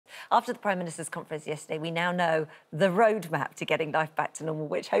After the Prime Minister's conference yesterday, we now know the roadmap to getting life back to normal,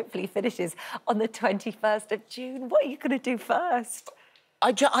 which hopefully finishes on the 21st of June. What are you going to do first?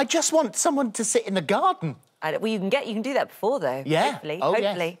 I just want someone to sit in the garden. Well, you can do that before, though. Yeah. Hopefully. Oh,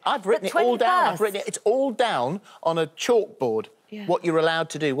 hopefully. yes. I've written it all down. It's all down on a chalkboard. Yeah. What you're allowed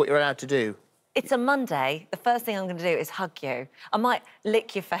to do. What you're allowed to do. It's a Monday. The first thing I'm going to do is hug you. I might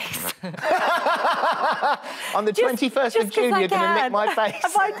lick your face. On the 21st of June, you're going to lick my face.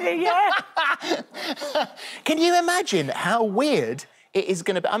 If I do, yeah. Can you imagine how weird it is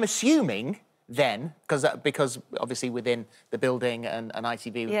going to be? I'm assuming then, because obviously within the building and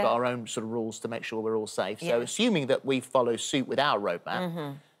ITV, we've got our own sort of rules to make sure we're all safe. So assuming that we follow suit with our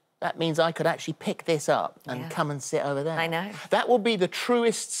roadmap, that means I could actually pick this up and come and sit over there. I know. That will be the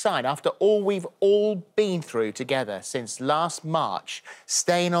truest sign after all we've all been through together since last March,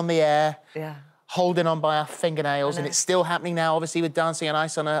 staying on the air, holding on by our fingernails, and it's still happening now, obviously, with Dancing on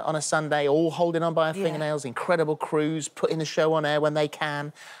Ice on a Sunday, all holding on by our fingernails, incredible crews, putting the show on air when they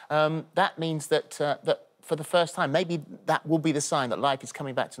can. That means that for the first time, maybe that will be the sign that life is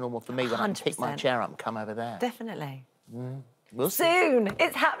coming back to normal for me when I can pick my chair up and come over there. Definitely. We'll see. Soon.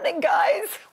 It's happening, guys.